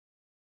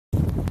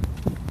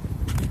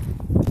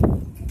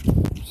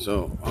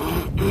So,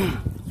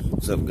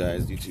 what's up,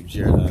 guys? YouTube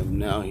Jared. I'm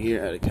now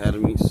here at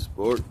Academy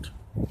Sport.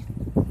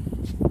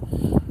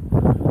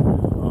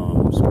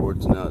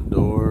 Sports and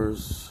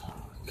outdoors.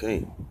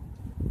 Okay.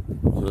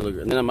 So look,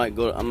 and then I might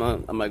go. I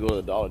might go to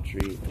the Dollar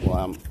Tree.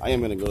 Well, I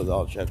am gonna go to the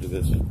Dollar Tree after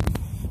this.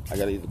 I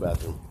gotta use the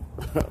bathroom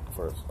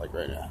first, like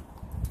right now.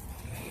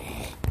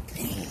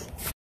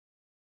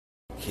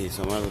 Okay,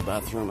 so I'm out of the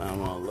bathroom. And I'm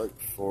gonna look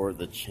for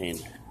the chain.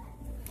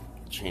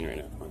 Right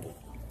now. Okay.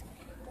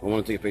 I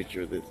want to take a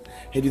picture of this.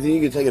 Hey, do you think you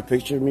could take a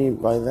picture of me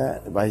by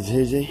that? By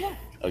JJ? Yeah.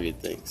 Okay,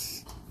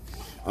 thanks.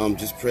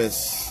 Just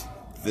press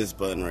this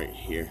button right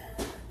here.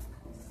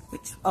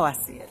 Which? Oh, I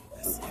see it.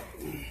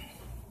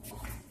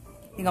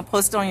 You gonna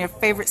post it on your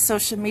favorite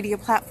social media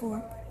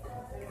platform?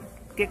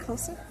 Get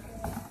closer.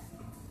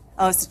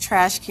 Oh, it's a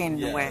trash can in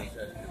the way.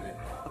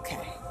 Okay.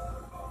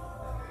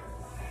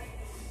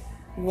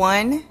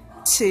 1,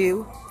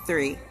 2,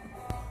 3.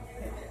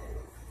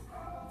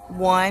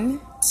 1,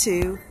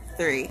 2,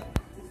 3.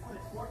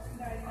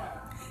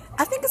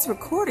 I think it's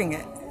recording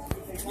it.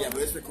 Yeah,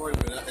 but it's recording,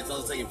 but it's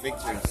also taking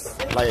pictures.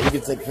 Like, you can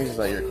take pictures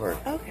like you're recording.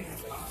 Okay.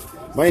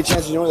 By any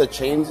chance, you know where the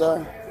chains are?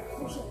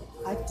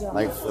 I don't.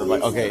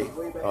 Like, okay.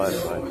 Oh,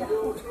 that's fine.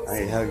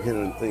 I how good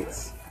one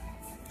thinks.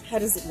 How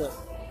does it look?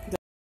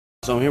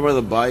 So I'm here by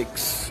the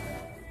bikes.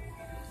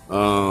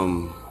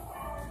 I'm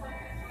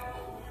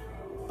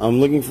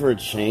looking for a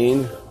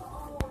chain.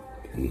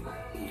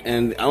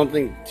 And I don't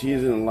think T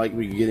is gonna like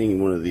me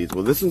getting one of these.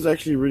 Well, this one's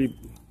actually really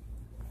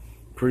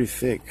pretty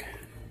thick.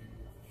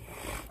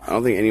 I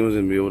don't think anyone's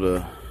gonna be able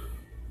to,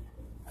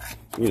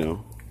 you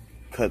know,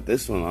 cut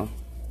this one off.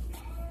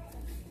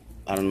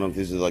 I don't know if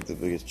these are like the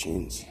biggest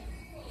chains.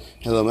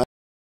 Hello, man.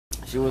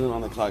 She wasn't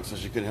on the clock, so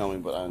she couldn't help me,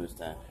 but I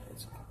understand.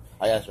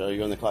 I asked her, "Are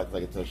you on the clock?"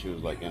 Because I could tell she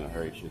was like in a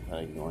hurry. She was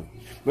kind of ignoring,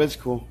 but it's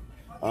cool.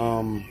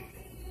 I'm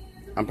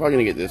probably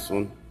gonna get this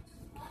one.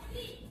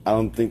 I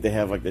don't think they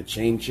have like the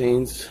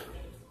chains.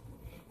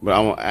 But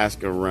I'm gonna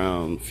ask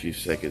around a few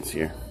seconds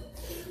here.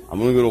 I'm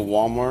gonna go to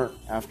Walmart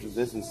after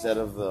this instead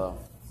of the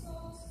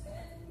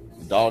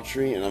Dollar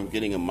Tree, and I'm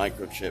getting a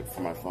microchip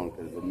for my phone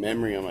because the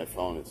memory on my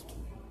phone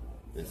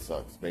it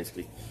sucks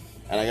basically.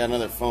 And I got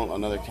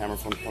another camera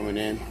phone coming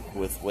in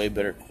with way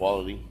better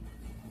quality,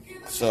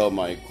 so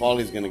my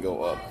quality is gonna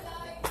go up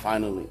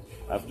finally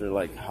after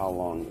like how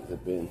long has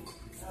it been?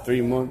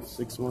 3 months,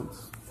 6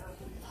 months?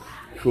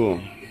 Cool.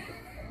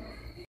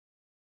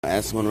 I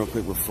asked someone real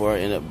quick before I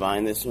end up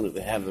buying this one if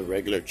they have the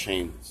regular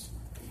chains.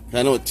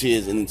 I know what T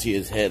is in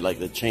Tia's head, like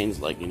the chains,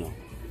 like, you know,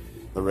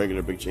 the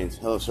regular big chains.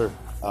 Hello, sir.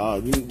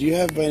 Do you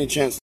have by any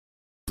chance?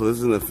 So this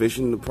is in the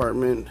fishing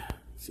department.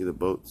 See the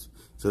boats?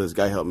 So this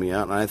guy helped me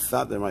out, and I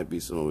thought there might be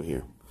some over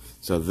here.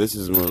 So this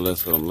is more or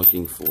less what I'm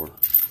looking for.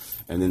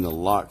 And then the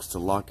locks to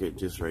lock it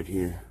just right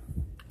here.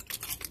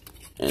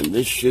 And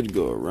this should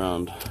go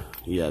around.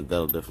 Yeah,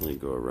 that'll definitely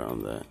go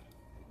around that.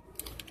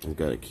 I've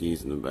got the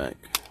keys in the back.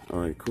 All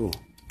right, cool.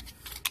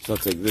 So I'll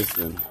take this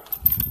then.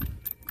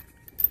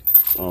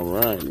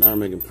 Alright, now we're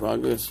making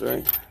progress,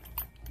 right?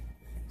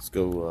 Let's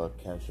go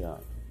cash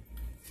out.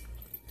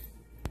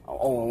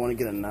 Oh, I want to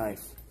get a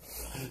knife.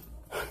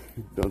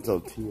 Don't tell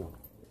Tio.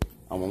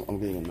 I'm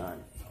getting a knife.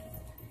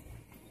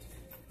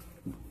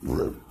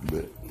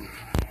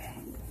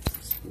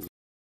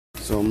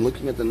 So I'm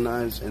looking at the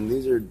knives, and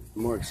these are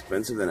more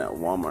expensive than at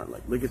Walmart.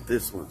 Like, look at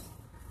this one.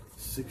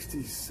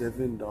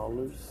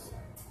 $67?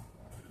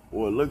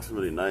 Well, it looks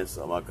really nice,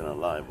 so I'm not gonna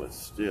lie, but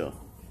still.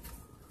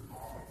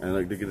 And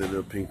like, look at the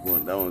little pink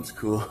one. That one's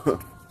cool.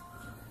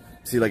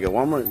 See, like at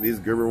Walmart, these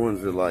Gerber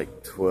ones are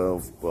like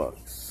 12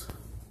 bucks.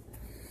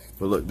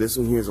 But look, this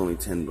one here is only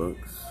 10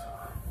 bucks.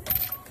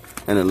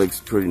 And it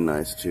looks pretty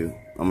nice too.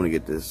 I'm gonna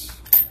get this.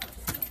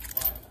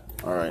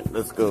 Alright,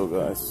 let's go,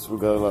 guys. We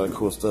got a lot of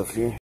cool stuff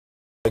here.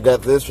 I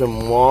got this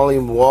from Wally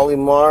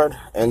Mart.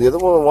 And the other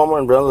one, Walmart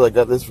and Brown's, I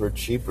got this for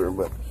cheaper,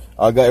 but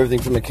I got everything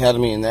from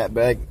Academy in that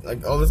bag.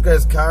 Like, oh, this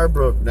guy's car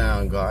broke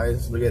down,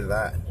 guys. Look at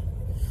that.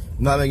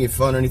 I'm not making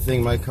fun or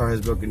anything. My car has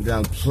broken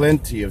down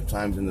plenty of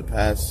times in the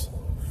past,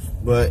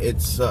 but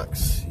it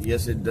sucks.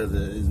 Yes, it does.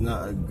 It's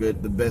not the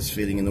best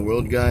feeling in the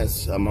world,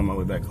 guys. I'm on my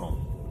way back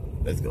home.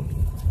 Let's go.